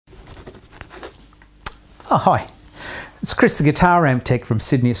Oh, hi, it's Chris, the guitar amp tech from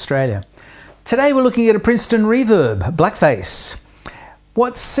Sydney, Australia. Today we're looking at a Princeton Reverb, Blackface.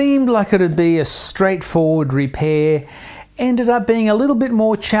 What seemed like it would be a straightforward repair ended up being a little bit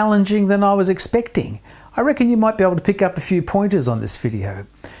more challenging than I was expecting. I reckon you might be able to pick up a few pointers on this video.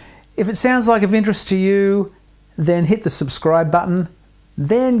 If it sounds like of interest to you, then hit the subscribe button,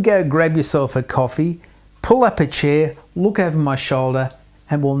 then go grab yourself a coffee, pull up a chair, look over my shoulder,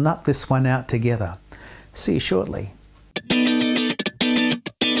 and we'll nut this one out together. See you shortly.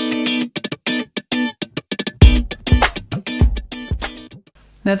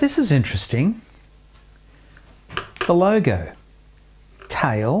 Now this is interesting. The logo.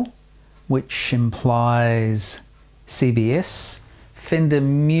 Tail, which implies CBS, Fender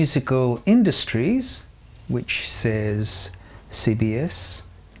Musical Industries, which says CBS,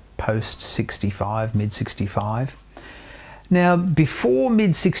 post 65, mid 65. Now before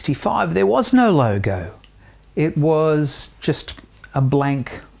mid 65 there was no logo. It was just a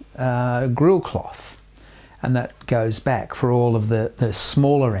blank grill cloth, and that goes back for all of the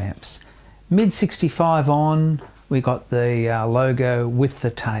smaller amps. Mid 65 on, we got the logo with the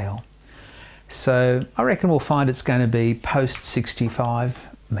tail. So I reckon we'll find it's going to be post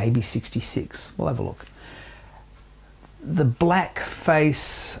 65, maybe 66. We'll have a look. The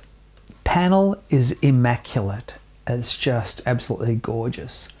Blackface panel is immaculate. It's just absolutely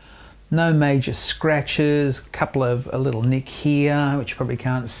gorgeous. No major scratches, a little nick here, which you probably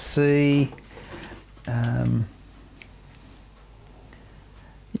can't see.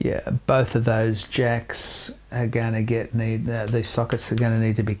 Yeah, both of those jacks are going to need these sockets are going to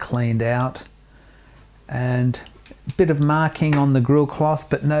need to be cleaned out, and a bit of marking on the grill cloth,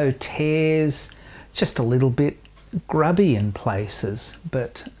 but no tears. It's just a little bit grubby in places,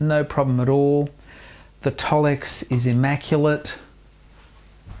 but no problem at all. The Tolex is immaculate.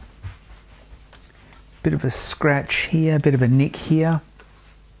 Bit of a scratch here, bit of a nick here,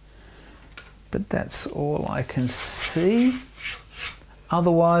 but that's all I can see.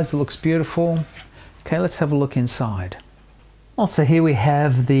 Otherwise, it looks beautiful. Okay, let's have a look inside. Also, here we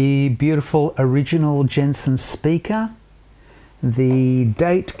have the beautiful original Jensen speaker. The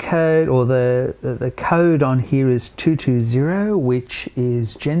date code, or the code on here is 220, which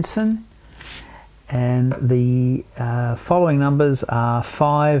is Jensen. And the following numbers are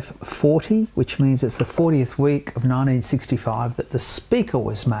 540, which means it's the 40th week of 1965 that the speaker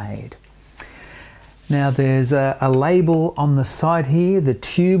was made. Now there's a label on the side here, the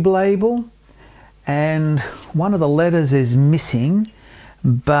tube label, and one of the letters is missing,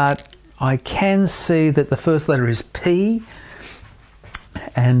 but I can see that the first letter is P,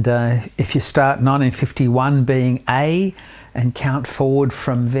 and if you start 1951 being A and count forward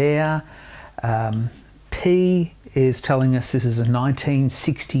from there, P is telling us this is a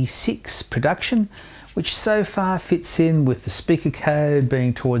 1966 production, which so far fits in with the speaker code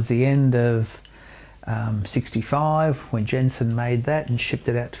being towards the end of 65 when Jensen made that and shipped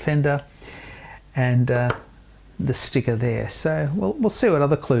it out to Fender, and the sticker there. So we'll see what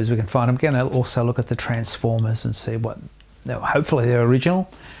other clues we can find. I'm going to also look at the transformers and see what, hopefully they're original,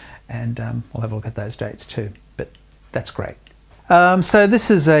 and we'll have a look at those dates too, but that's great. So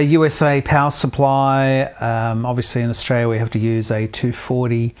this is a USA power supply. Obviously in Australia we have to use a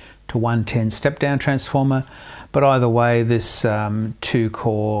 240 to 110 step down transformer, but either way this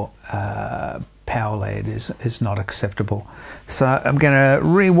 2-core power lead is not acceptable. So I'm going to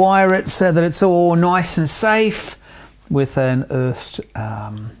rewire it so that it's all nice and safe with an earthed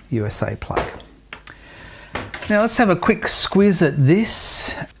USA plug. Now let's have a quick squiz at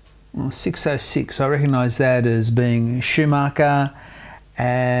this. 606, I recognise that as being Schumacher,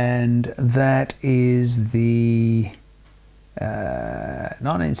 and that is the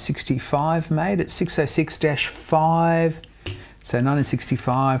 1965 made at 606-5, so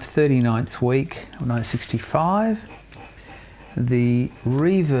 1965, 39th week of 1965. The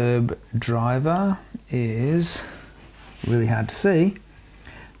reverb driver is really hard to see,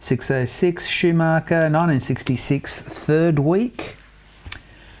 606 Schumacher, 1966, 3rd week.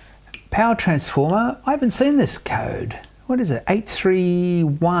 Power transformer, I haven't seen this code. What is it?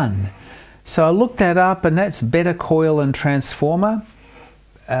 831. So I looked that up, and that's better coil and transformer.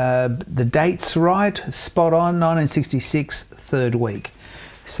 The date's right, spot on, 1966, 3rd week.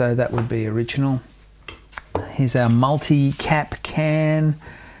 So that would be original. Here's our multi-cap can.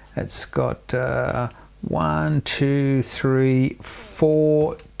 It's got 1, 2, 3,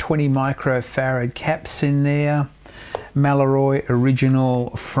 4 20 microfarad caps in there. Malloy original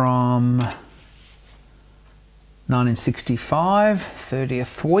from 1965,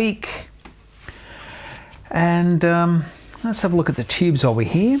 30th week. And let's have a look at the tubes over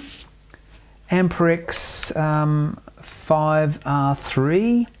here. Amperex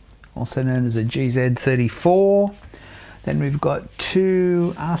 5R3, also known as a GZ34. Then we've got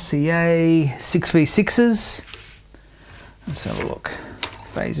two RCA 6V6s. Let's have a look.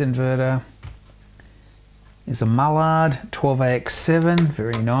 Phase inverter is a Mullard 12AX7,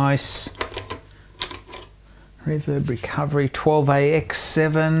 very nice. Reverb recovery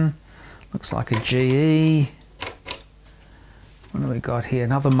 12AX7, looks like a GE. What have we got here?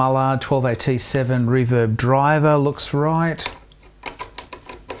 Another Mullard 12AT7 reverb driver, looks right.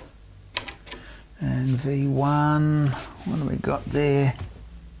 And V1, what have we got there?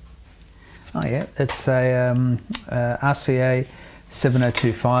 Oh yeah, it's a RCA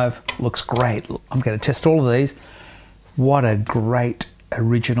 7025, looks great. I'm going to test all of these. What a great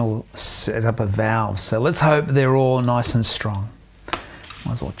original setup of valves. So let's hope they're all nice and strong.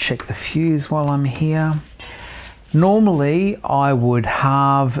 Might as well check the fuse while I'm here. Normally I would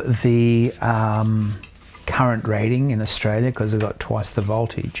halve the current rating in Australia because I've got twice the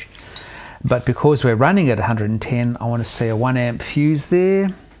voltage. But because we're running at 110, I want to see a 1 amp fuse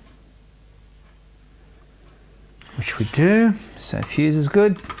there, which we do. So fuse is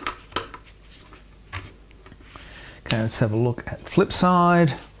good. Okay, let's have a look at the flip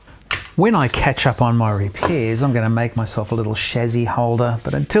side. When I catch up on my repairs, I'm going to make myself a little chassis holder.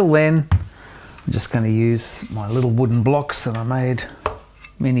 But until then, I'm just going to use my little wooden blocks that I made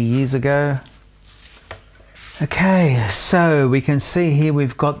many years ago. Okay, so we can see here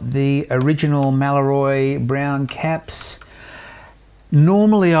we've got the original Malloy brown caps.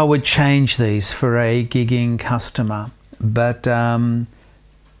 Normally I would change these for a gigging customer, but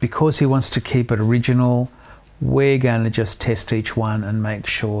because he wants to keep it original, we're going to just test each one and make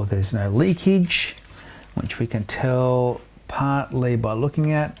sure there's no leakage, which we can tell partly by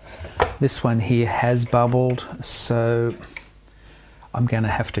looking at. This one here has bubbled, so I'm going to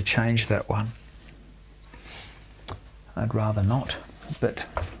have to change that one. I'd rather not, but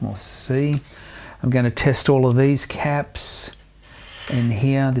we'll see. I'm going to test all of these caps in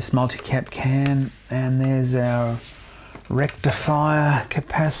here, this multi-cap can, and there's our rectifier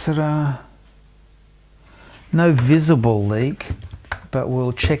capacitor. No visible leak, but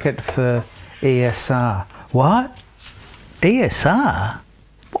we'll check it for ESR. What? ESR?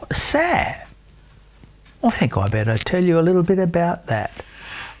 What's that? I think I better tell you a little bit about that.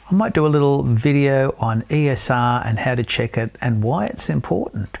 I might do a little video on ESR and how to check it and why it's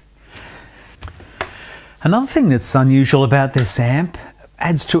important. Another thing that's unusual about this amp,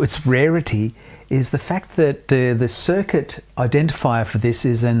 adds to its rarity, is the fact that the circuit identifier for this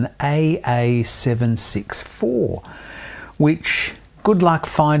is an AA764, which good luck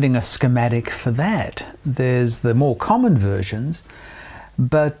finding a schematic for that. There's the more common versions,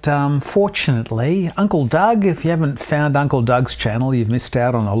 but fortunately, Uncle Doug, if you haven't found Uncle Doug's channel, you've missed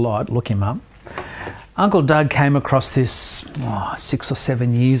out on a lot, look him up. Uncle Doug came across this 6 or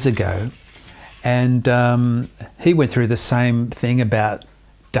 7 years ago, and he went through the same thing about,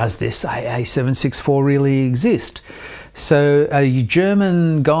 does this AA764 really exist? So a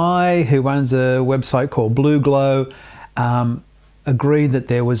German guy who runs a website called Blue Glow agreed that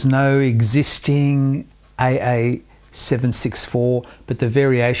there was no existing AA764, but the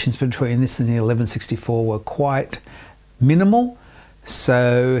variations between this and the 1164 were quite minimal.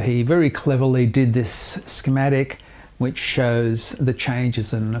 So he very cleverly did this schematic which shows the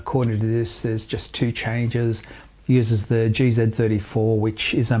changes, and according to this there's just two changes. Uses the GZ34,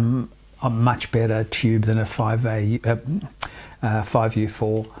 which is a much better tube than a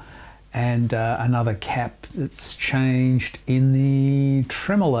 5U4, and another cap that's changed in the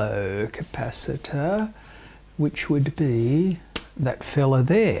tremolo capacitor, which would be that fella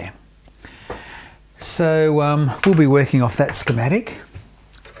there. So we'll be working off that schematic.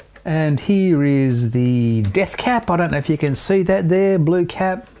 And here is the death cap. I don't know if you can see that there, blue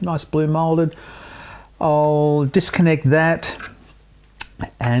cap, nice blue molded. I'll disconnect that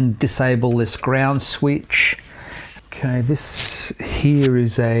and disable this ground switch. Okay, this here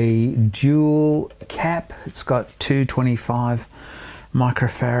is a dual cap. It's got two 25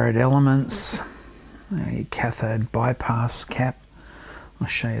 microfarad elements. A cathode bypass cap. I'll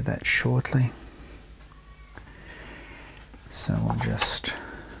show you that shortly. So we'll just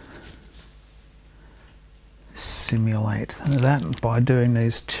simulate that by doing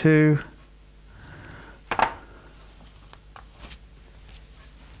these two.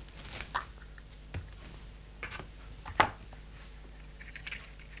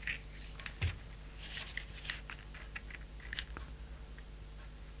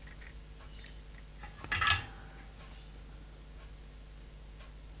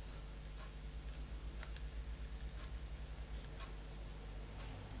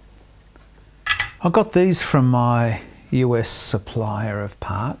 I got these from my US supplier of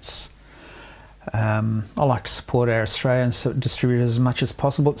parts. I like to support our Australian distributors as much as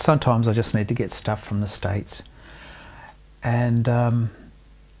possible. Sometimes I just need to get stuff from the States. And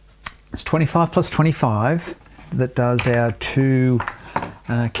it's 25 plus 25 that does our 2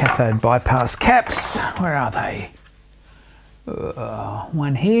 cathode bypass caps. Where are they?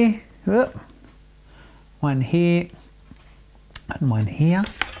 One here, one here, and one here.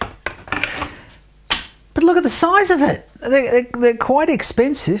 But look at the size of it. They're quite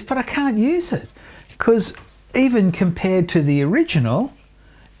expensive, but I can't use it because even compared to the original,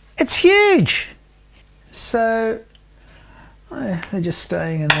 it's huge. So they're just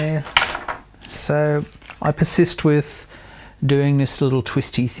staying in there. So I persist with doing this little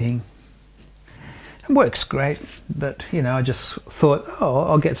twisty thing. It works great, but you know, I just thought, oh,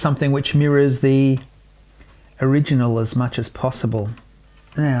 I'll get something which mirrors the original as much as possible.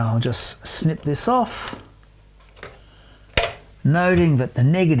 Now I'll just snip this off, noting that the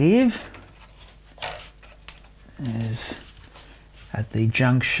negative is at the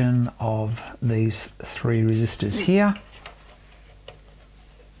junction of these 3 resistors here,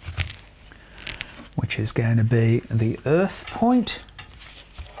 which is going to be the earth point.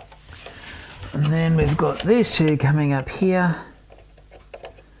 And then we've got these 2 coming up here,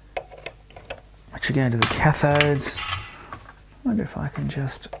 which are going to the cathodes. I wonder if I can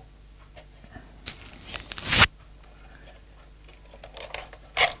just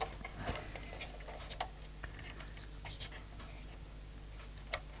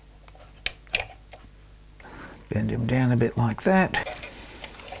bend him down a bit like that.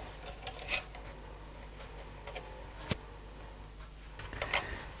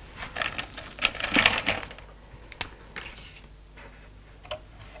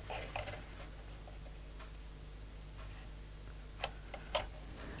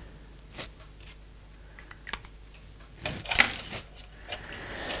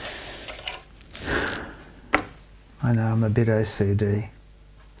 I know I'm a bit OCD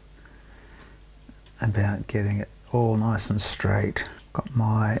about getting it all nice and straight. Got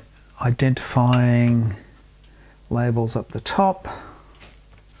my identifying labels up the top.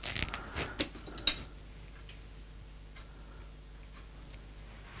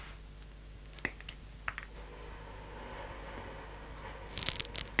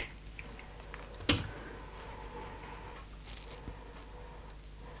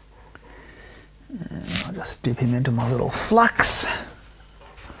 I'll just dip him into my little flux.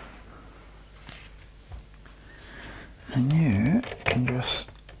 And you can just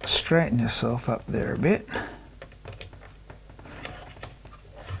straighten yourself up there a bit.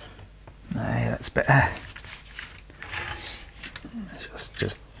 Hey, that's better.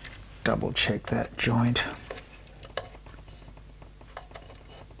 Just double check that joint.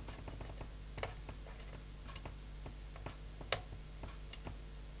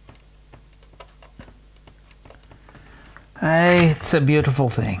 Hey, it's a beautiful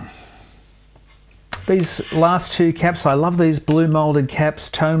thing. These last 2 caps, I love these blue molded caps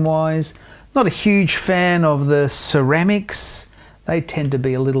tone-wise. Not a huge fan of the ceramics. They tend to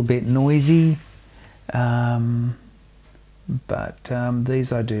be a little bit noisy. But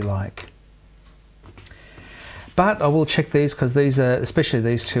these I do like. But I will check these because these are, especially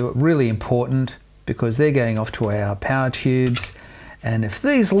these 2, are really important because they're going off to our power tubes. And if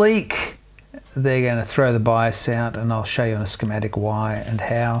these leak, they're going to throw the bias out, and I'll show you on a schematic why and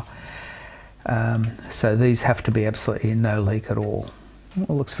how. So these have to be absolutely no leak at all. It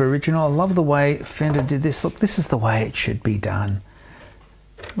looks very original. I love the way Fender did this. Look, this is the way it should be done.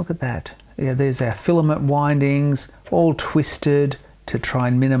 Look at that. Yeah, there's our filament windings, all twisted to try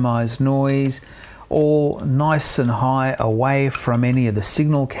and minimize noise, all nice and high away from any of the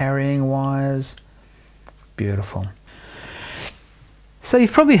signal carrying wires. Beautiful. So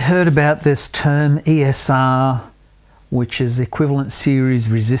you've probably heard about this term ESR, which is equivalent series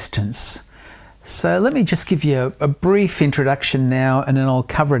resistance. So let me just give you a brief introduction now, and then I'll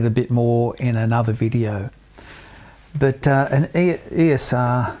cover it a bit more in another video. But an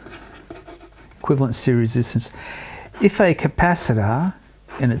ESR, equivalent series resistance, if a capacitor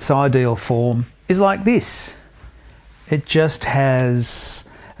in its ideal form is like this, it just has,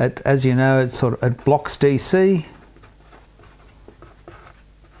 as you know, it blocks DC,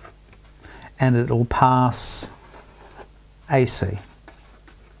 and it'll pass AC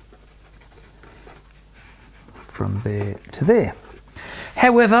from there to there.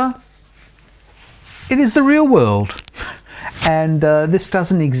 However, it is the real world, and this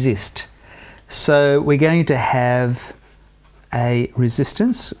doesn't exist. So we're going to have a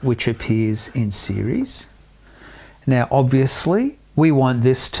resistance which appears in series. Now obviously we want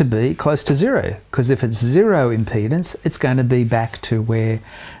this to be close to 0, because if it's 0 impedance, it's going to be back to where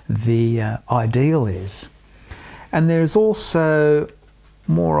the ideal is. And there's also,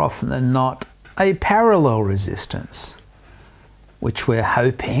 more often than not, a parallel resistance, which we're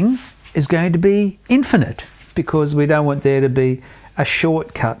hoping is going to be infinite, because we don't want there to be a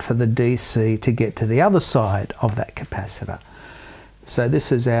shortcut for the DC to get to the other side of that capacitor. So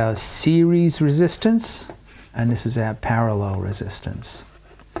this is our series resistance, and this is our parallel resistance.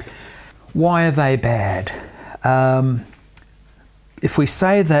 Why are they bad? If we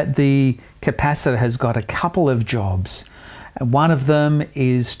say that the capacitor has got a couple of jobs, and one of them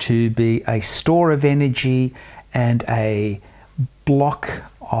is to be a store of energy and a block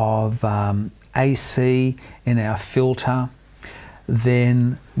of AC in our filter,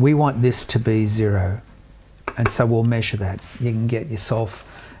 then we want this to be 0. And so we'll measure that. You can get yourself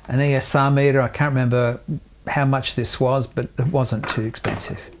an ESR meter. I can't remember how much this was, but it wasn't too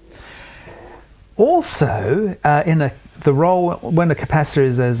expensive. Also, the role when a capacitor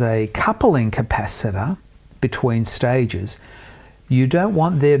is as a coupling capacitor between stages, you don't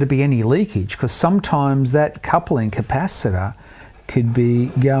want there to be any leakage, because sometimes that coupling capacitor could be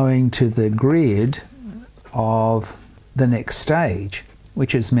going to the grid of the next stage,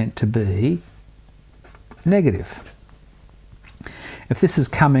 which is meant to be negative. If this is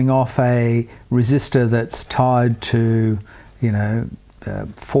coming off a resistor that's tied to,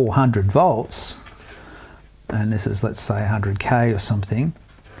 400 volts, and this is, let's say, 100k or something,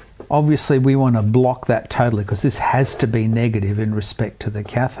 obviously we want to block that totally, because this has to be negative in respect to the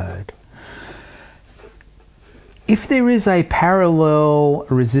cathode. If there is a parallel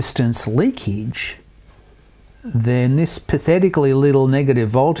resistance leakage, then this pathetically little negative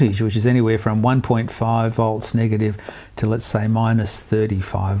voltage, which is anywhere from 1.5 volts negative to, let's say, minus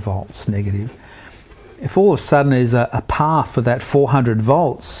 35 volts negative, if all of a sudden there's a path for that 400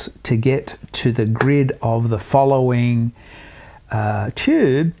 volts to get to the grid of the following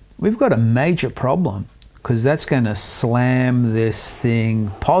tube, we've got a major problem, because that's going to slam this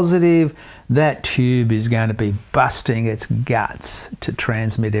thing positive. That tube is going to be busting its guts to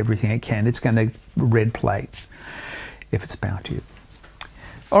transmit everything it can. It's going to red plate if it's a power tube.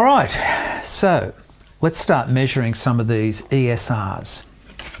 All right, so let's start measuring some of these ESRs.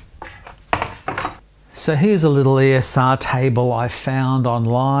 So here's a little ESR table I found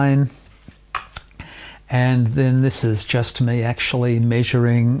online, and then this is just me actually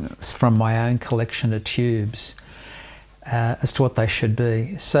measuring from my own collection of tubes as to what they should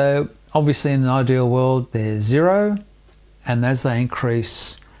be. So obviously in an ideal world they're 0, and as they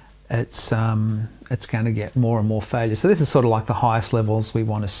increase it's going to get more and more failure. So this is sort of like the highest levels we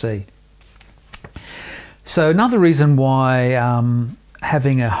want to see. So another reason why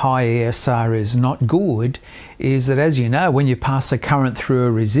having a high ESR is not good is that, as you know, when you pass a current through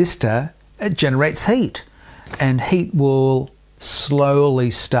a resistor, it generates heat, and heat will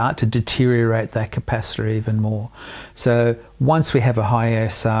slowly start to deteriorate that capacitor even more. So once we have a high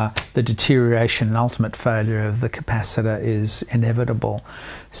ESR, the deterioration and ultimate failure of the capacitor is inevitable.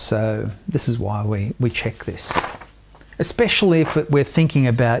 So this is why we check this, especially if we're thinking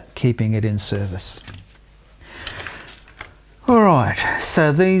about keeping it in service. All right,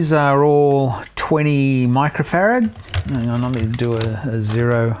 so these are all 20 microfarad. Hang on, let me do a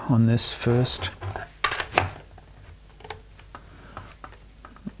 0 on this first.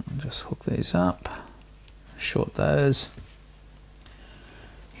 Just hook these up, short those.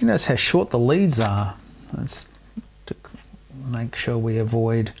 You notice how short the leads are. That's to make sure we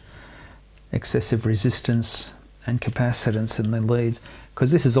avoid excessive resistance and capacitance in the leads,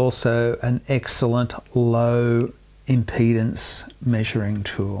 because this is also an excellent low impedance measuring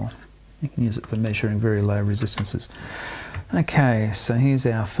tool. You can use it for measuring very low resistances. Okay, so here's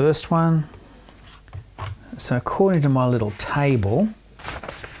our first one. So according to my little table,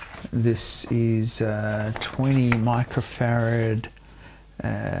 this is 20 microfarad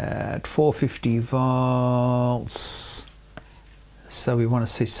at 450 volts. So we want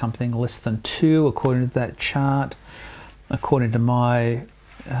to see something less than 2 according to that chart. According to my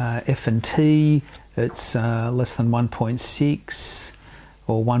F&T, it's less than 1.6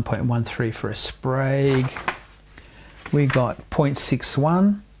 or 1.13 for a Sprague. We got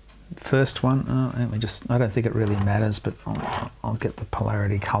 0.61, first one. I don't think it really matters, but I'll get the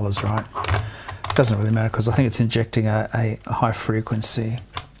polarity colors right. It doesn't really matter because I think it's injecting a high frequency,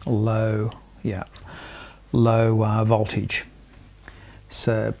 low voltage.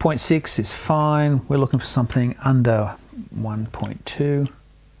 So 0.6 is fine. We're looking for something under 1.2.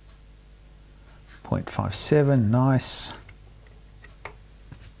 0.57, nice.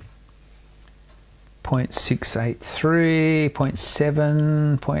 0.683,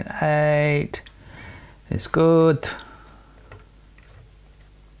 0.7, 0.8 is good.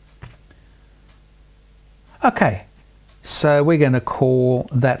 Okay, so we're going to call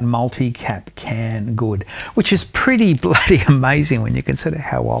that multi-cap can good, which is pretty bloody amazing when you consider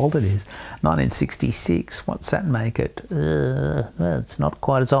how old it is. 1966, what's that make it? Well, it's not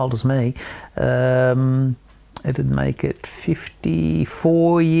quite as old as me. It'd make it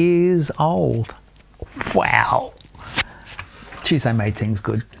 54 years old. Wow. Geez, they made things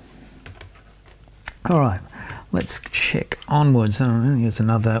good. All right, let's check onwards. Here's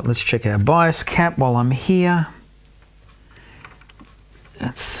another, let's check our bias cap while I'm here.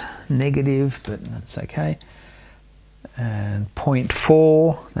 That's negative, but that's okay. And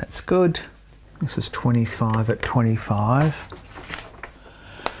 0.4, that's good. This is 25 at 25.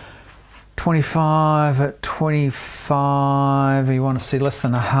 25 at 25, you want to see less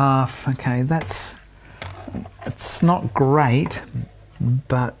than a half. Okay, it's not great,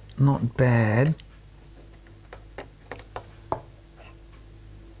 but not bad.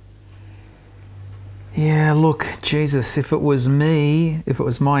 Yeah, look, Jesus, if it was me, if it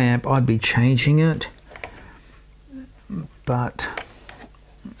was my amp, I'd be changing it. But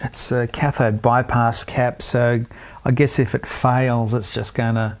it's a cathode bypass cap, so I guess if it fails, it's just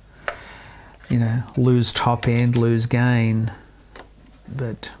going to, you know, lose top end, lose gain.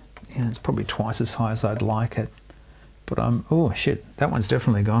 But yeah, it's probably twice as high as I'd like it. But oh shit, that one's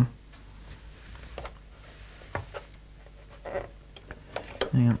definitely gone.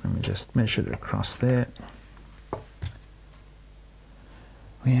 Hang on, let me just measure it across there.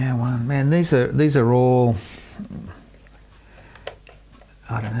 Yeah, one. Man, these are all,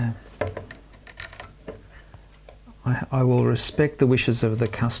 I don't know. I will respect the wishes of the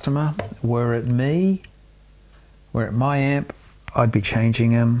customer. Were it me, were it my amp, I'd be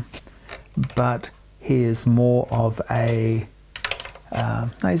changing them. But he's more of a,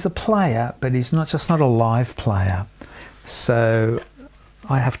 he's a player, but he's not a live player. So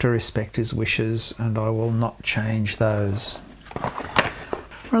I have to respect his wishes, and I will not change those.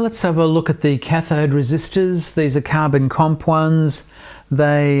 Well, let's have a look at the cathode resistors. These are carbon comp ones.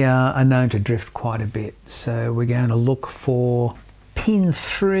 They are known to drift quite a bit. So we're going to look for pin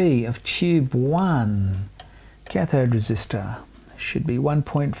 3 of tube 1. Cathode resistor should be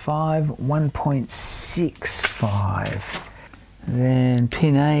 1.5, 1.65. Then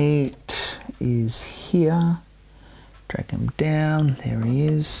pin 8 is here. Drag him down, there he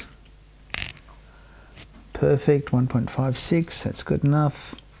is. Perfect, 1.56, that's good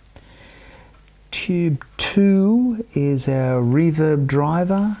enough. Tube 2 is our reverb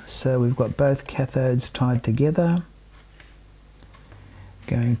driver, so we've got both cathodes tied together.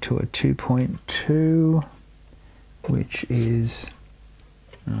 Going to a 2.2, which is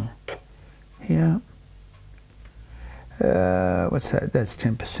here. What's that? That's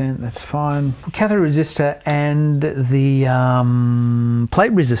 10%, that's fine. Cathode resistor and the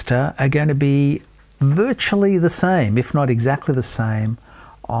plate resistor are going to be virtually the same, if not exactly the same,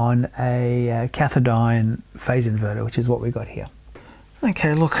 on a cathodion phase inverter, which is what we got here.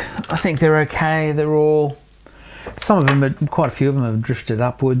 Okay, look, I think they're okay. They're all, some of them, quite a few of them have drifted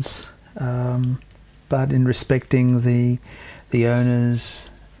upwards, but in respecting the owner's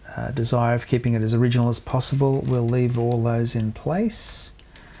desire of keeping it as original as possible, we'll leave all those in place.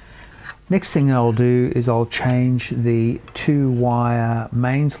 Next thing I'll do is I'll change the 2-wire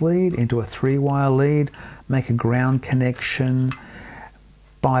mains lead into a 3-wire lead, make a ground connection,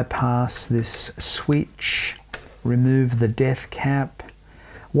 bypass this switch, remove the def cap,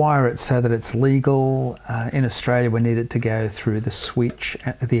 wire it so that it's legal. In Australia we need it to go through the switch,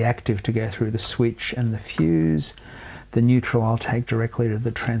 the active to go through the switch and the fuse. The neutral I'll take directly to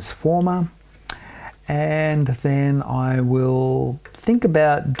the transformer, and then I will think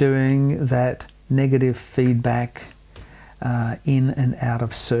about doing that negative feedback in and out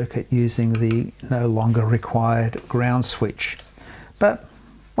of circuit using the no longer required ground switch. But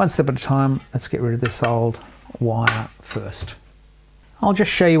one step at a time, let's get rid of this old wire first. I'll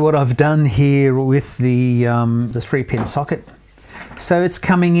just show you what I've done here with the 3-pin socket. So it's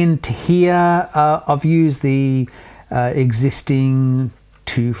coming into here. I've used the existing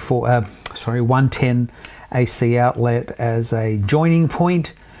 110 AC outlet as a joining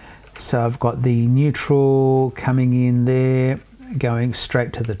point. So I've got the neutral coming in there, going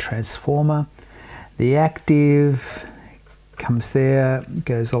straight to the transformer. The active comes there,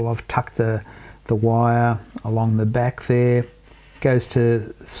 goes all, I've tucked the wire along the back there, goes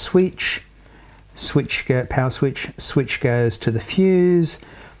to switch, power switch, switch goes to the fuse,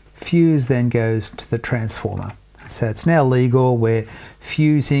 fuse then goes to the transformer. So it's now legal. We're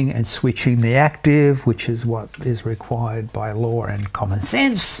fusing and switching the active, which is what is required by law and common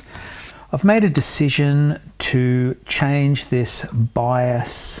sense. I've made a decision to change this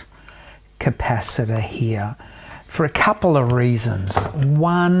bias capacitor here for a couple of reasons.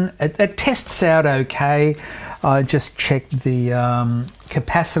 One, it tests out okay. I just checked the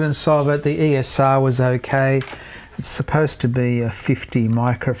capacitance of it. The ESR was okay. It's supposed to be a 50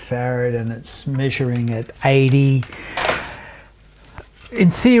 microfarad and it's measuring at 80. In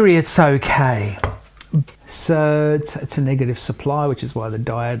theory, it's okay. So it's a negative supply, which is why the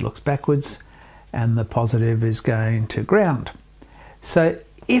diode looks backwards, and the positive is going to ground. So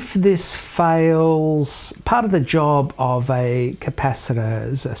if this fails, part of the job of a capacitor,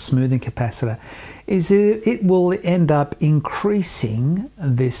 as a smoothing capacitor, is it will end up increasing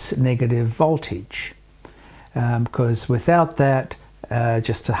this negative voltage. Because without that,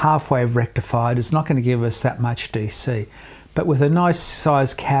 just a half wave rectified is not going to give us that much DC. But with a nice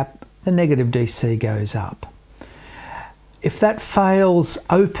size cap, the negative DC goes up. If that fails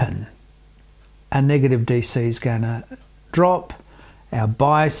open, our negative DC is going to drop, our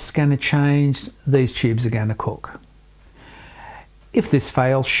bias is going to change, these tubes are going to cook. If this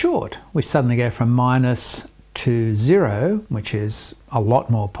fails short, we suddenly go from minus to 0, which is a lot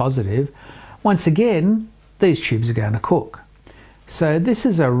more positive. Once again, these tubes are going to cook. So this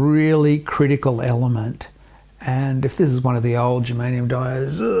is a really critical element. And if this is one of the old germanium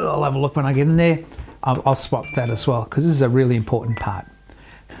diodes, I'll have a look when I get in there. I'll swap that as well, because this is a really important part.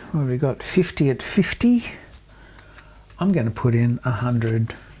 Well, we've got 50 at 50. I'm going to put in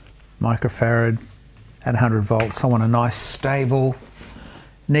 100 microfarad at 100 volts. I want a nice stable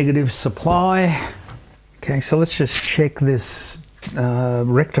negative supply. Okay, so let's just check this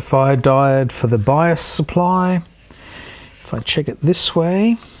rectifier diode for the bias supply. If I check it this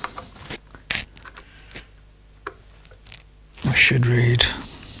way, I should read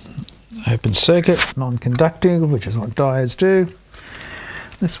open circuit, non-conductive, which is what diodes do.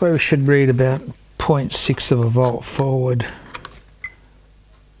 This way we should read about 0.6 of a volt forward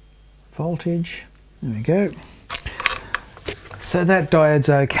voltage. There we go. So that diode's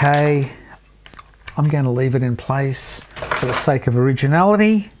okay. I'm going to leave it in place for the sake of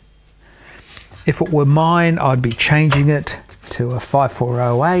originality. If it were mine, I'd be changing it to a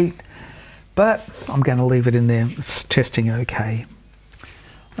 5408, but I'm going to leave it in there. It's testing okay.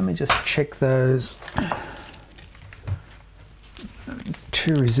 Let me just check those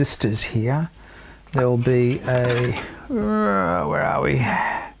two resistors here. There will be a, where are we?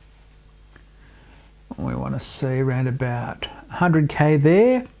 We want to see around about 100k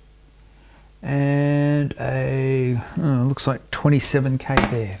there, and a looks like 27k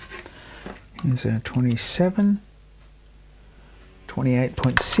there. Here's a 27,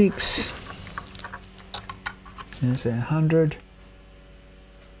 28.6. There's a 100,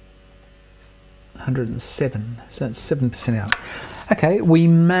 107. So that's 7% out. Okay, we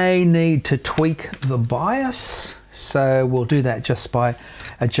may need to tweak the bias, so we'll do that just by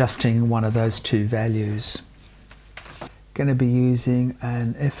adjusting one of those two values. Going to be using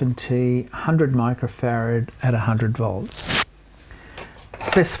an F&T 100 microfarad at 100 volts. It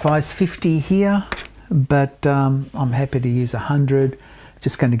specifies 50 here, but I'm happy to use 100.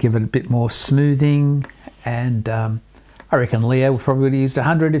 Just going to give it a bit more smoothing, and I reckon Leo probably would have used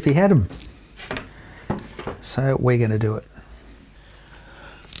 100 if he had them. So we're going to do it.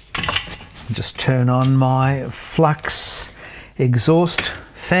 Just turn on my flux exhaust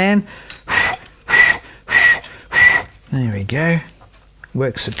fan. There we go.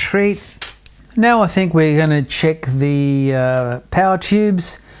 Works a treat. Now I think we're going to check the power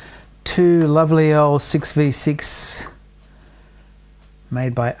tubes. Two lovely old 6V6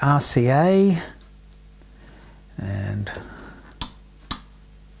 made by RCA. And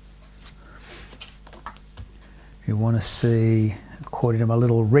you want to see, according to my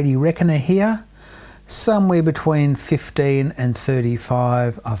little ready reckoner here, somewhere between 15 and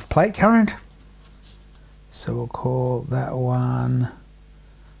 35 of plate current. So we'll call that one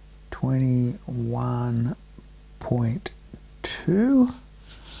 21.2.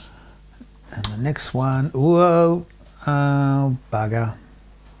 And the next one, whoa, oh bugger,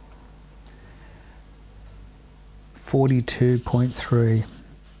 42.3,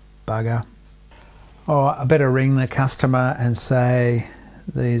 bugger. Oh, I better ring the customer and say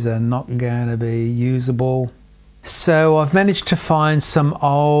these are not going to be usable. So I've managed to find some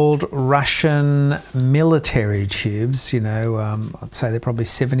old Russian military tubes, you know, I'd say they're probably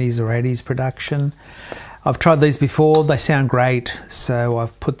 70s or 80s production. I've tried these before, they sound great, so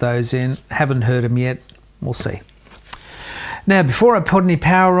I've put those in. Haven't heard them yet, we'll see. Now, before I put any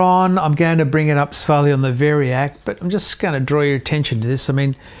power on, I'm going to bring it up slowly on the variac, but I'm just going to draw your attention to this. I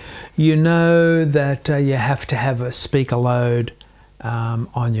mean, you know that you have to have a speaker load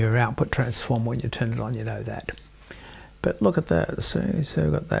on your output transformer when you turn it on, you know that. But look at that. So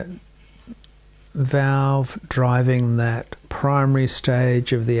we've got that valve driving that primary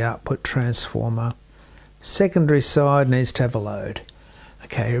stage of the output transformer. Secondary side needs to have a load.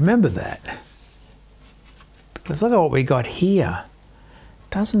 Okay, remember that. Because look at what we got here.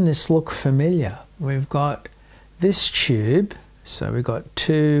 Doesn't this look familiar? We've got this tube, so we've got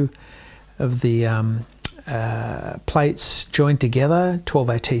two of the plates joined together,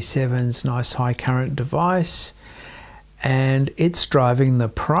 12AT7's nice high current device, and it's driving the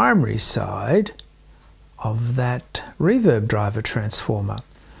primary side of that reverb driver transformer.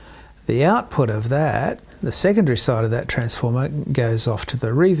 The output of that, the secondary side of that transformer, goes off to the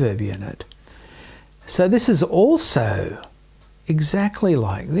reverb unit. So this is also exactly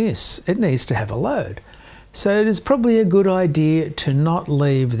like this. It needs to have a load. So it is probably a good idea to not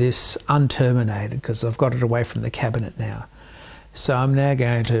leave this unterminated, because I've got it away from the cabinet now. So I'm now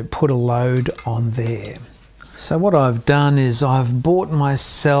going to put a load on there. So what I've done is I've bought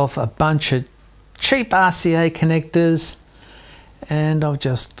myself a bunch of cheap RCA connectors, and I've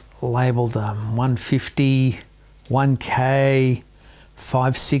just labelled them 150, 1K,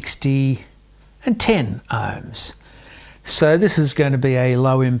 560 and 10 ohms. So this is going to be a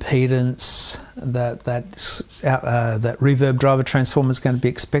low impedance that reverb driver transformer is going to be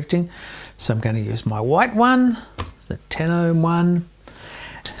expecting. So I'm going to use my white one, the 10 ohm one.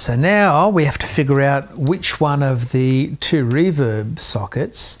 So now we have to figure out which one of the two reverb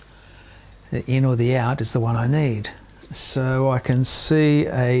sockets, the in or the out, is the one I need. So I can see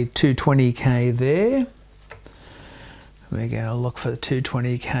a 220K there. We're going to look for the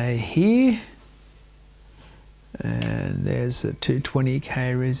 220K here. And there's a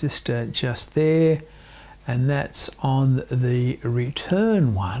 220K resistor just there. And that's on the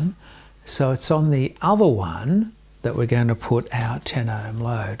return one. So it's on the other one that we're going to put our 10 ohm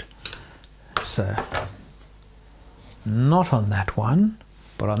load. So not on that one,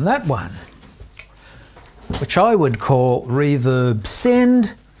 but on that one, which I would call reverb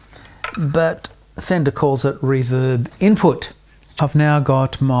send, but Fender calls it reverb input. I've now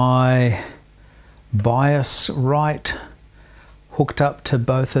got my bias right hooked up to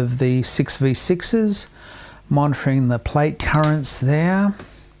both of the 6V6s, monitoring the plate currents there.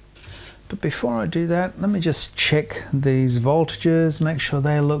 But before I do that, let me just check these voltages, make sure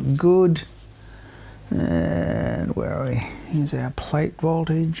they look good. And where are we? Here's our plate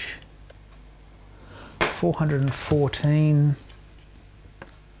voltage. 414.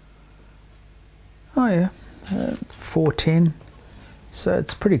 Oh yeah, 410. So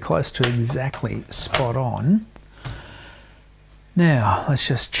it's pretty close to exactly spot on. Now let's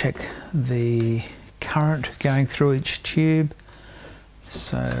just check the current going through each tube.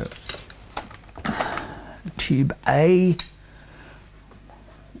 So tube A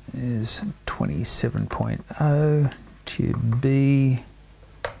is 27.0, tube B,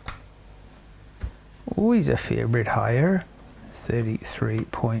 always a fair bit higher,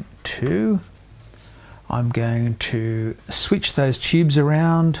 33.2. I'm going to switch those tubes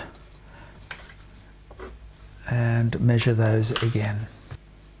around and measure those again.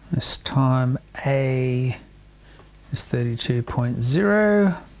 This time A is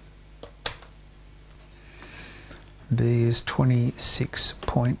 32.0, B is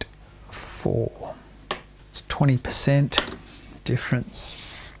 26.4. It's 20%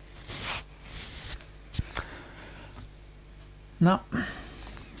 difference. No,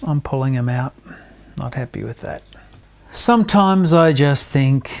 I'm pulling them out. Not happy with that. Sometimes I just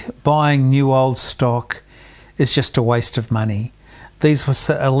think buying new old stock is just a waste of money. These were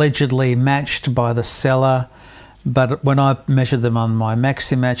allegedly matched by the seller, but when I measured them on my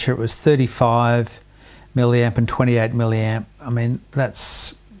maxi matcher, it was 35 milliamp and 28 milliamp. I mean,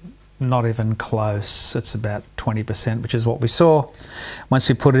 that's not even close. It's about 20%, which is what we saw once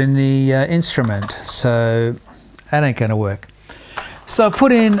we put it in the instrument. So that ain't going to work. So I've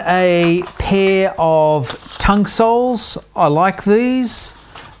put in a pair of tongue soles. I like these.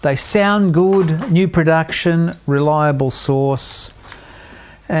 They sound good, new production, reliable source.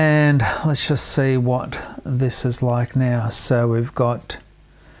 And let's just see what this is like now. So we've got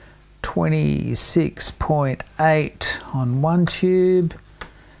 26.8 on one tube,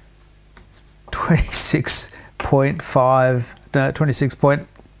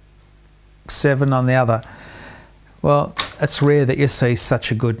 26.7 on the other. Well, it's rare that you see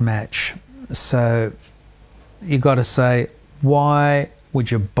such a good match. So you got to say, why would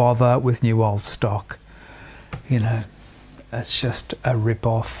you bother with new old stock? You know, That's just a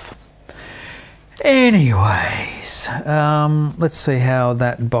rip-off. Anyways, let's see how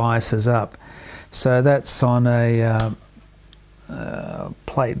that biases up. So that's on a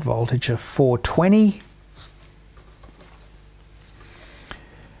plate voltage of 420.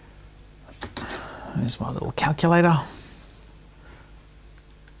 There's my little calculator.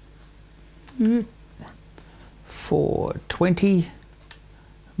 420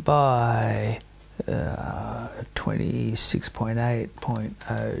 by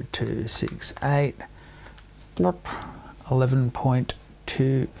 26.8.0268,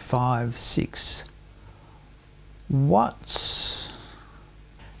 11.256 watts.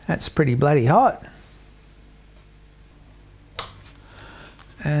 That's pretty bloody hot.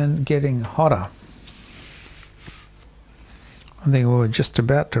 And getting hotter. I think we're just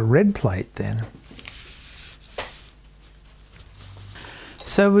about to red plate then.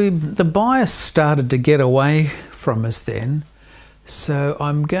 So the bias started to get away from us then. So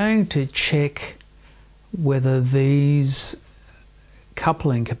I'm going to check whether these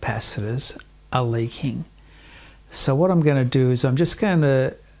coupling capacitors are leaking. So what I'm going to do is I'm just going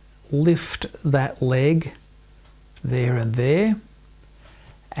to lift that leg there and there,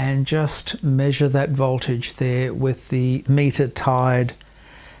 and just measure that voltage there with the meter tied,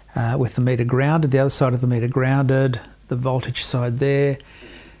 with the meter grounded, the other side of the meter grounded, the voltage side there.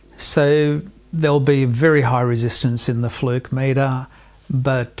 So there'll be very high resistance in the fluke meter,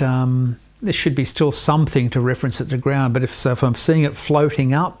 but there should be still something to reference it to ground. But if I'm seeing it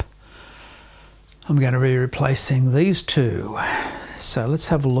floating up, I'm going to be replacing these two. So let's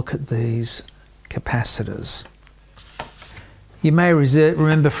have a look at these capacitors. You may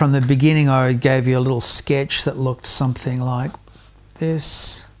remember from the beginning I gave you a little sketch that looked something like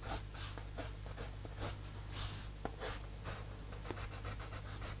this.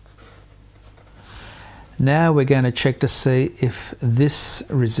 Now we're going to check to see if this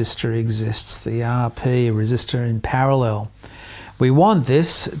resistor exists, the RP resistor in parallel. We want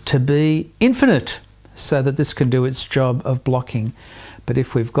this to be infinite so that this can do its job of blocking. But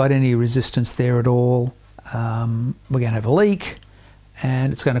if we've got any resistance there at all, we're going to have a leak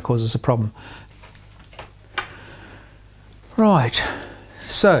and it's going to cause us a problem. Right,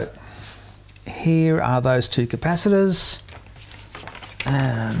 so here are those two capacitors,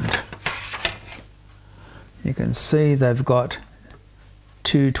 and you can see they've got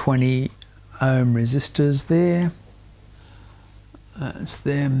 220 ohm resistors there. That's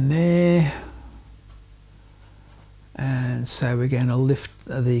them there. And so we're going to lift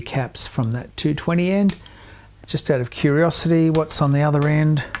the caps from that 220 end. Just out of curiosity, what's on the other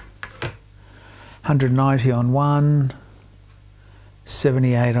end? 190 on one,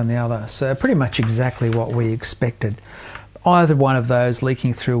 78 on the other. So pretty much exactly what we expected. Either one of those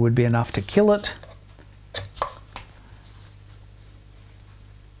leaking through would be enough to kill it.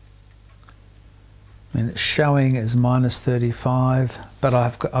 I mean, it's showing as minus 35, but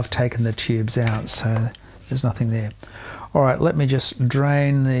I've taken the tubes out, so there's nothing there. All right, let me just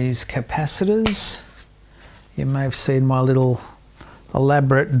drain these capacitors. You may have seen my little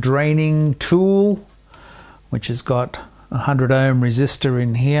elaborate draining tool, which has got a 100 ohm resistor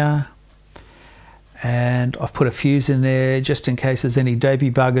in here. And I've put a fuse in there just in case there's any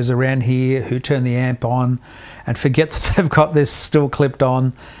dopey buggers around here who turn the amp on and forget that they've got this still clipped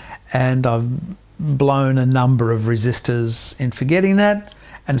on. And I've blown a number of resistors in forgetting that.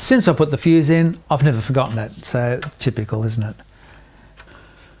 And since I put the fuse in, I've never forgotten it. So typical, isn't it?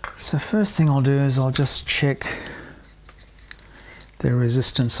 So first thing I'll do is I'll just check the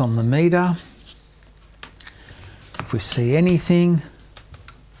resistance on the meter. If we see anything,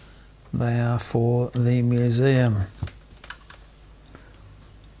 they are for the museum.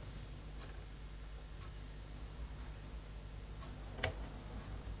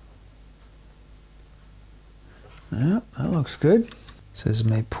 Yep, that looks good. This is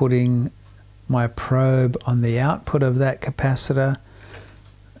me putting my probe on the output of that capacitor,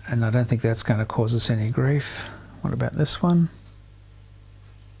 and I don't think that's going to cause us any grief. What about this one?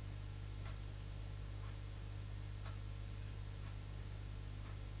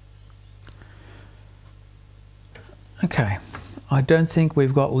 Okay, I don't think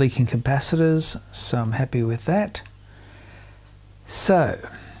we've got leaking capacitors, so I'm happy with that. So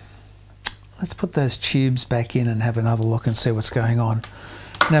let's put those tubes back in and have another look and see what's going on.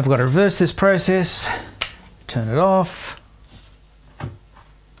 Now I've got to reverse this process, turn it off,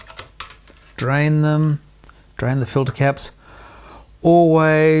 drain them, drain the filter caps.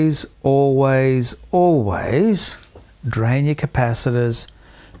 Always, always, always drain your capacitors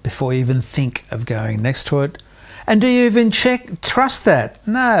before you even think of going next to it. And do you even trust that?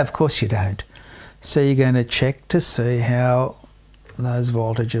 No, of course you don't. So you're going to check to see how those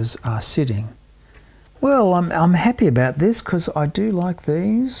voltages are sitting. Well, I'm happy about this because I do like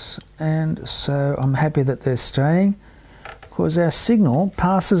these, and so I'm happy that they're staying because our signal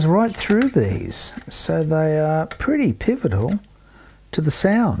passes right through these, so they are pretty pivotal to the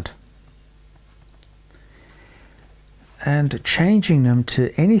sound. And changing them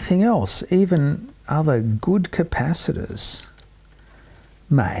to anything else, even other good capacitors,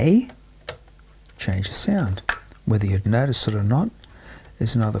 may change the sound. Whether you'd notice it or not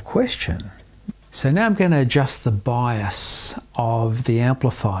is another question. So now I'm going to adjust the bias of the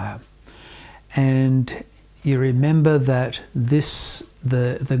amplifier, and you remember that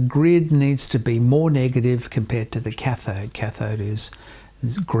the grid needs to be more negative compared to the cathode. Cathode is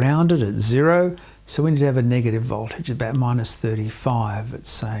grounded at 0, so we need to have a negative voltage, about -35 it's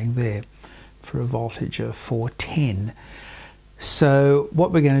saying there, for a voltage of 410. So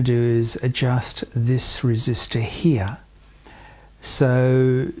what we're going to do is adjust this resistor here.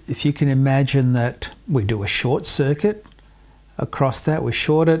 So if you can imagine that we do a short circuit across that, we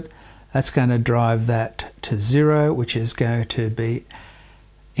short it, that's going to drive that to 0, which is going to be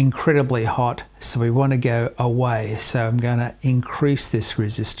incredibly hot. So we want to go away. So I'm going to increase this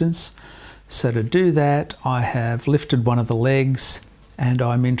resistance. So to do that, I have lifted one of the legs and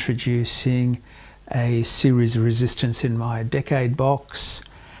I'm introducing a series resistance in my decade box,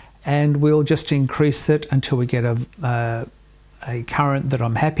 and we'll just increase it until we get a current that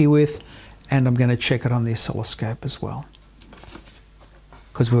I'm happy with, and I'm going to check it on the oscilloscope as well,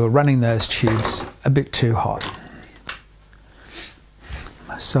 because we were running those tubes a bit too hot.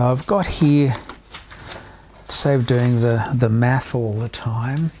 So I've got here, save doing the math all the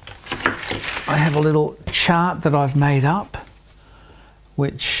time, I have a little chart that I've made up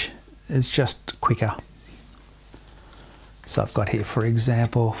which is just quicker. So I've got here, for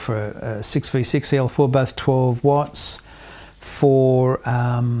example, for a 6V6 L4, both 12 watts, for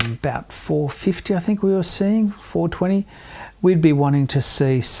about 450, I think we were seeing, 420, we'd be wanting to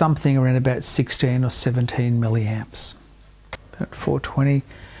see something around about 16 or 17 milliamps. About 420.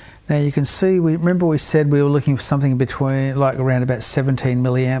 Now you can see, remember we said we were looking for something between, like around about 17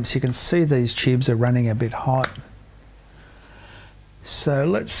 milliamps. You can see these tubes are running a bit hot. So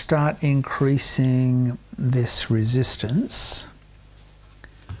let's start increasing this resistance,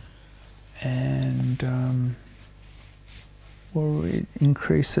 and we'll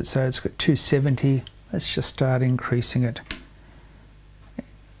increase it so it's got 270. Let's just start increasing it.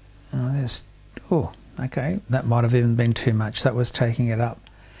 Oh, okay, that might have even been too much. That was taking it up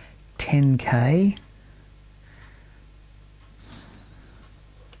 10K.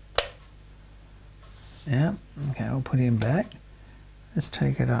 Yeah, okay, we'll put him back. Let's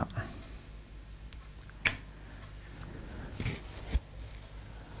take it up.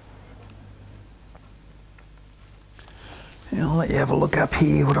 And I'll let you have a look up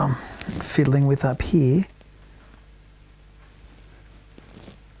here, what I'm fiddling with up here.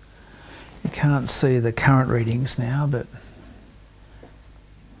 You can't see the current readings now, but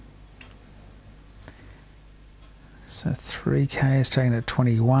so 3K is taking it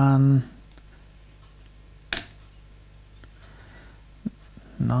 21.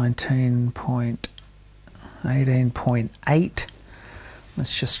 18.8.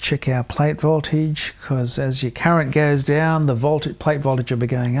 Let's just check our plate voltage, because as your current goes down, the plate voltage will be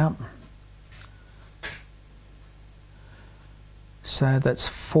going up. So that's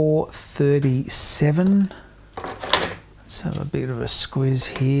 437. Let's have a bit of a squeeze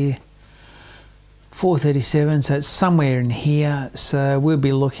here. 437, so it's somewhere in here. So we'll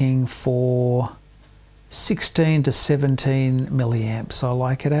be looking for 16 to 17 milliamps. I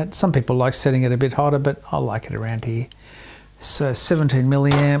like it at. Some people like setting it a bit hotter, but I like it around here. So 17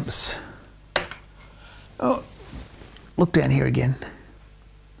 milliamps. Oh, look down here again.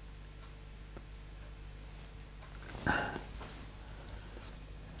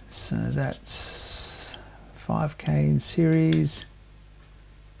 So that's 5K in series.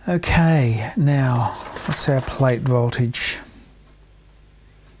 Okay, now what's our plate voltage?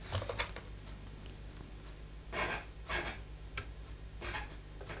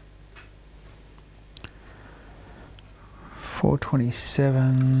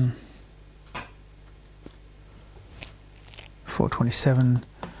 427, 427,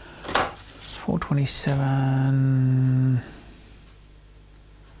 427.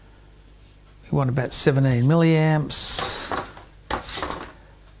 We want about 17 milliamps.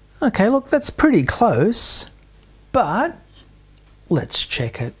 Okay, look, that's pretty close, but let's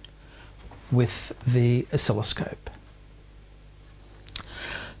check it with the oscilloscope.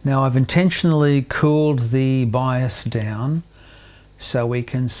 Now I've intentionally cooled the bias down so we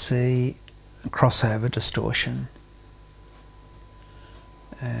can see crossover distortion.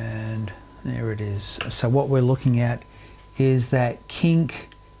 And there it is. So what we're looking at is that kink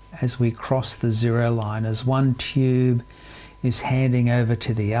as we cross the zero line. As one tube is handing over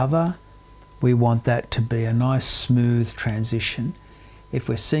to the other, we want that to be a nice smooth transition. If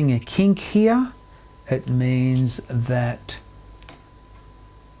we're seeing a kink here, it means that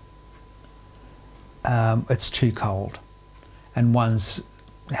it's too cold and one's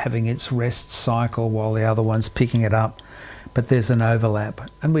having its rest cycle while the other one's picking it up, but there's an overlap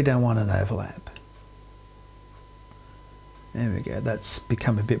and we don't want an overlap. There we go, that's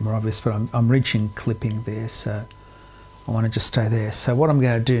become a bit more obvious, but I'm reaching clipping there, so I want to just stay there. So what I'm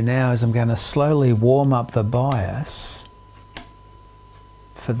going to do now is I'm going to slowly warm up the bias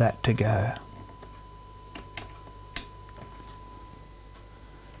for that to go.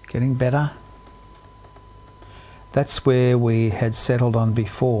 Getting better. That's where we had settled on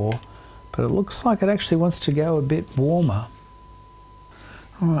before, but it looks like it actually wants to go a bit warmer.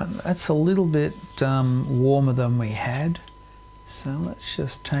 All right, that's a little bit warmer than we had. So let's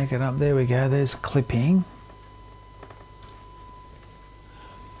just take it up. There we go, there's clipping.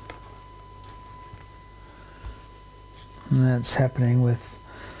 And that's happening with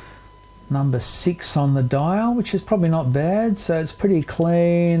number 6 on the dial, which is probably not bad. So it's pretty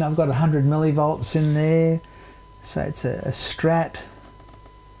clean. I've got 100 millivolts in there. So it's a Strat.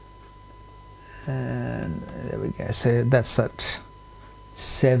 And there we go. So that's at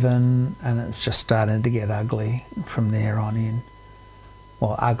 7, and it's just starting to get ugly from there on in.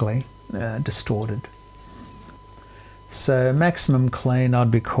 Well, ugly, distorted. So maximum clean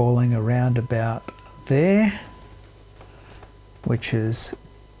I'd be calling around about there, which is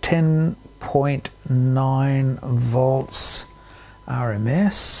 10.9 volts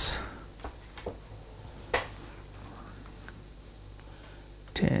RMS.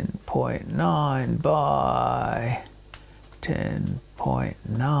 10.9 by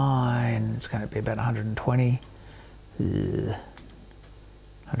 10.9, it's going to be about 120,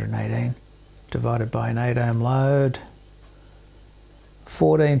 118, divided by an 8 ohm load,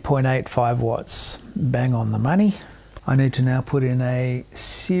 14.85 watts, bang on the money. I need to now put in a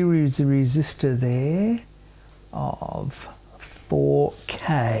series resistor there of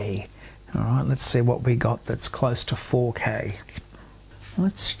 4K. All right, let's see what we got that's close to 4K.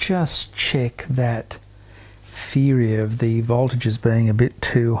 Let's just check that theory of the voltages being a bit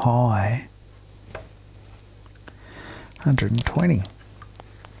too high. 120.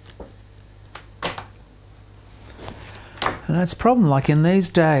 And that's a problem. Like in these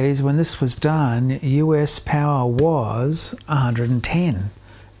days when this was done, US power was 110.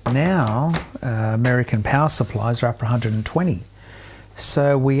 Now American power supplies are up to 120.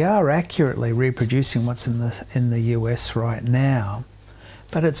 So we are accurately reproducing what's in the US right now.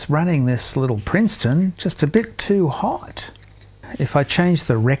 But it's running this little Princeton just a bit too hot. If I change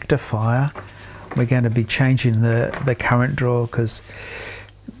the rectifier, we're going to be changing the current draw, because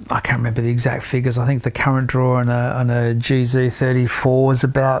I can't remember the exact figures. I think the current draw on a GZ34 is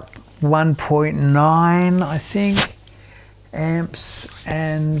about 1.9, I think, amps,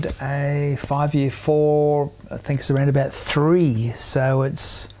 and a 5-year 4, I think it's around about 3. So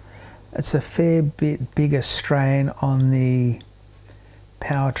it's a fair bit bigger strain on the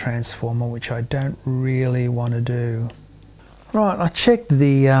power transformer, which I don't really want to do. Right, I checked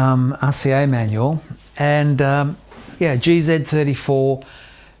the RCA manual, and yeah, GZ34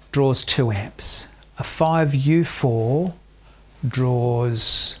 draws 2 amps. A 5U4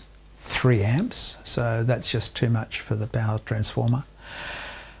 draws 3 amps, so that's just too much for the power transformer.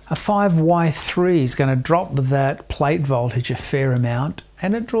 A 5Y3 is going to drop that plate voltage a fair amount,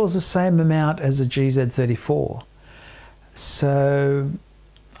 and it draws the same amount as a GZ34. So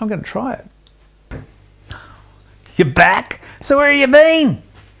I'm going to try it. You're back? So where have you been?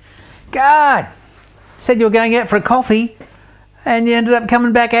 God, said you were going out for a coffee and you ended up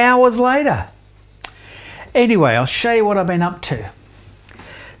coming back hours later. Anyway, I'll show you what I've been up to.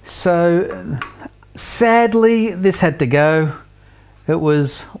 So sadly, this had to go. It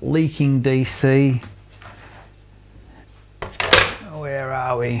was leaking DC. Where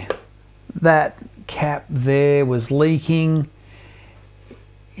are we? That cap there was leaking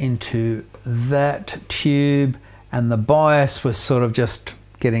into that tube, and the bias was sort of just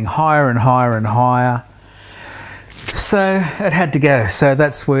getting higher and higher and higher. So it had to go. So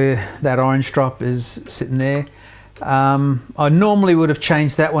that's where that orange drop is sitting there. I normally would have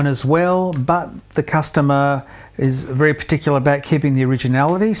changed that one as well, but the customer is very particular about keeping the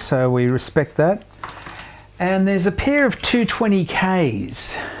originality, so we respect that. And there's a pair of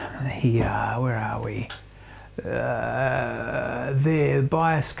 220Ks here. Where are we? There,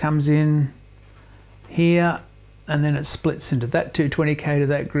 bias comes in here, and then it splits into that 220k to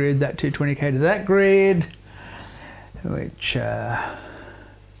that grid, that 220k to that grid, which are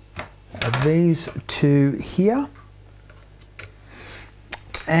these two here.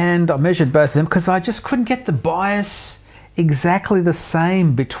 And I measured both of them because I just couldn't get the bias exactly the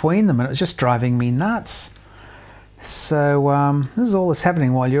same between them, and it was just driving me nuts. So this is all that's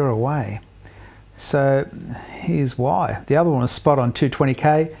happening while you're away. So here's why. The other one was spot on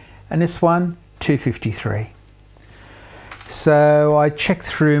 220k, and this one 253. So I checked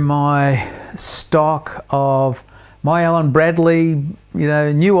through my stock of my Allen Bradley, you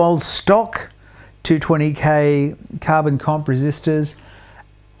know, new old stock 220k carbon comp resistors.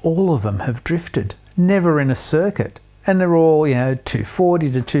 All of them have drifted, never in a circuit, and they're all, you know, 240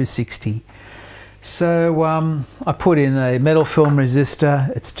 to 260. So I put in a metal film resistor.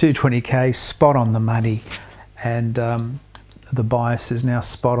 It's 220k, spot on the money, and the bias is now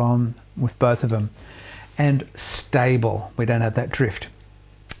spot on with both of them, and stable. We don't have that drift.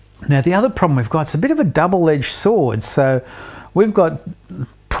 Now the other problem we've got, it's a bit of a double-edged sword. So we've got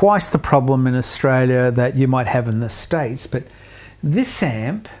twice the problem in Australia that you might have in the States, but this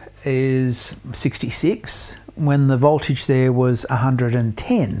amp is 66 when the voltage there was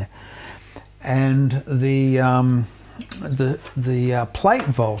 110, and the plate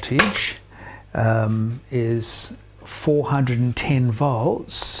voltage is 410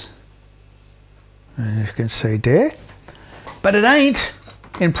 volts, as you can see there, but it ain't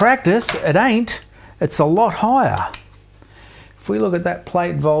in practice. It ain't. It's a lot higher. If we look at that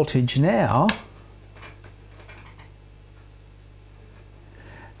plate voltage now,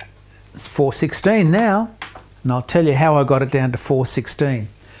 it's 416 now, and I'll tell you how I got it down to 416.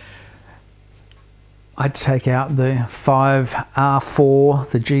 I had to take out the 5R4,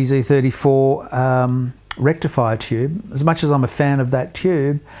 the GZ34 rectifier tube. As much as I'm a fan of that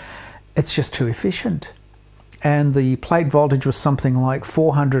tube, it's just too efficient. And the plate voltage was something like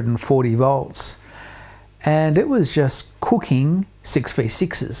 440 volts. And it was just cooking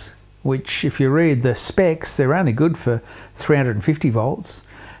 6v6s, which if you read the specs, they're only good for 350 volts.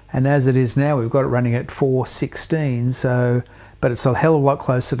 And as it is now, we've got it running at 416, so, but it's a hell of a lot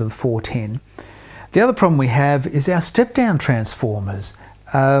closer to the 410. The other problem we have is our step-down transformers.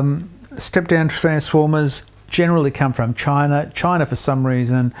 Step-down transformers generally come from China. China, for some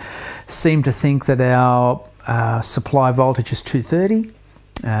reason, seem to think that our supply voltage is 230,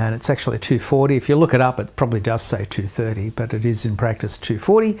 and it's actually 240. If you look it up, it probably does say 230, but it is in practice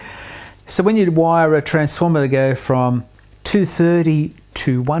 240. So when you wire a transformer to go from 230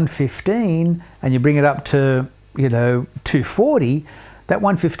 to 115 and you bring it up to, you know, 240, that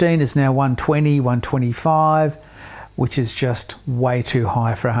 115 is now 120, 125, which is just way too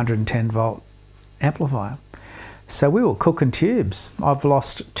high for a 110 volt amplifier. So we were cooking tubes. I've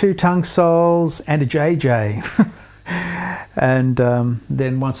lost 2 tungsols and a JJ. And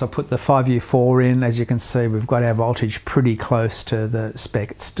then once I put the 5U4 in, as you can see, we've got our voltage pretty close to the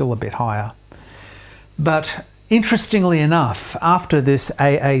spec. It's still a bit higher. But interestingly enough, after this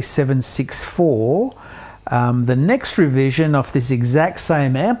AA764, the next revision of this exact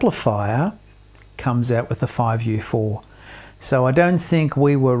same amplifier comes out with the 5U4. So I don't think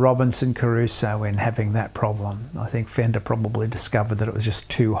we were Robinson Crusoe in having that problem. I think Fender probably discovered that it was just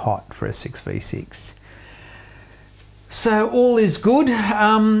too hot for a 6v6. So all is good.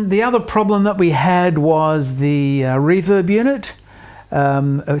 The other problem that we had was the reverb unit.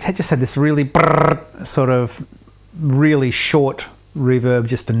 It just had this really sort of really short reverb,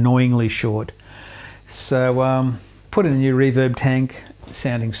 just annoyingly short. So put in a new reverb tank,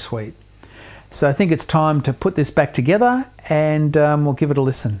 sounding sweet. So I think it's time to put this back together, and we'll give it a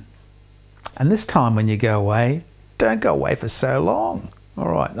listen. And this time when you go away, don't go away for so long. All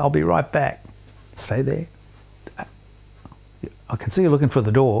right, I'll be right back. Stay there. I can see you looking for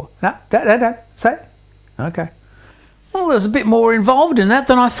the door. No, don't. Say. Okay. Well, there's a bit more involved in that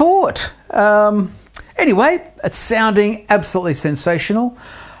than I thought. Anyway, it's sounding absolutely sensational.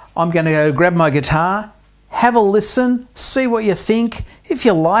 I'm going to go grab my guitar, have a listen, see what you think. If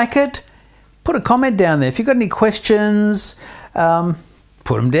you like it, put a comment down there. If you've got any questions, put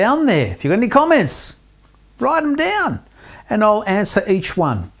them down there. If you've got any comments, write them down and I'll answer each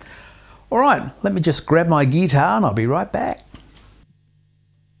one. All right, let me just grab my guitar and I'll be right back.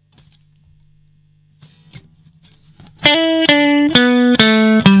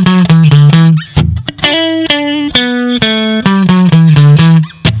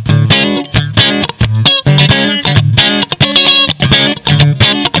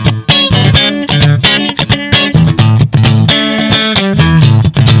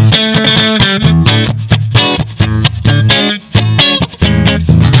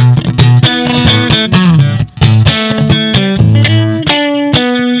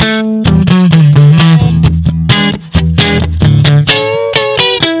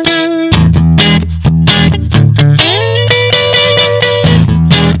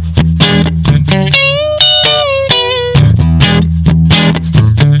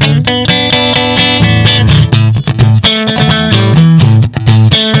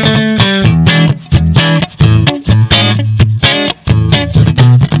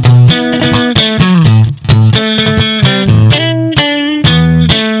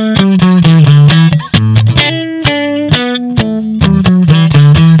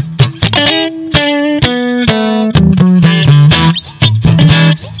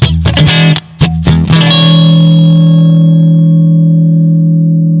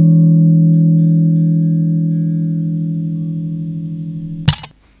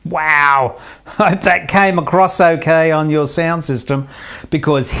 Wow, hope that came across okay on your sound system,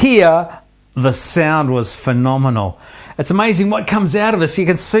 because here the sound was phenomenal. It's amazing what comes out of us. You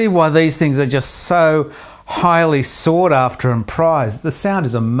can see why these things are just so highly sought after and prized. The sound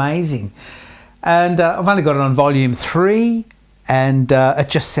is amazing. And I've only got it on volume 3, and it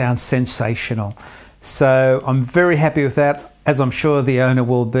just sounds sensational. So I'm very happy with that, as I'm sure the owner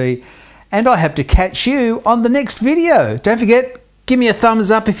will be. And I hope to catch you on the next video. Don't forget, give me a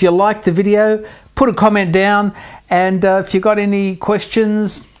thumbs up if you liked the video, put a comment down, and if you've got any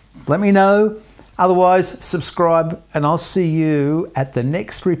questions, let me know. Otherwise, subscribe, and I'll see you at the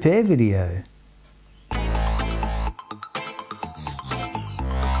next repair video.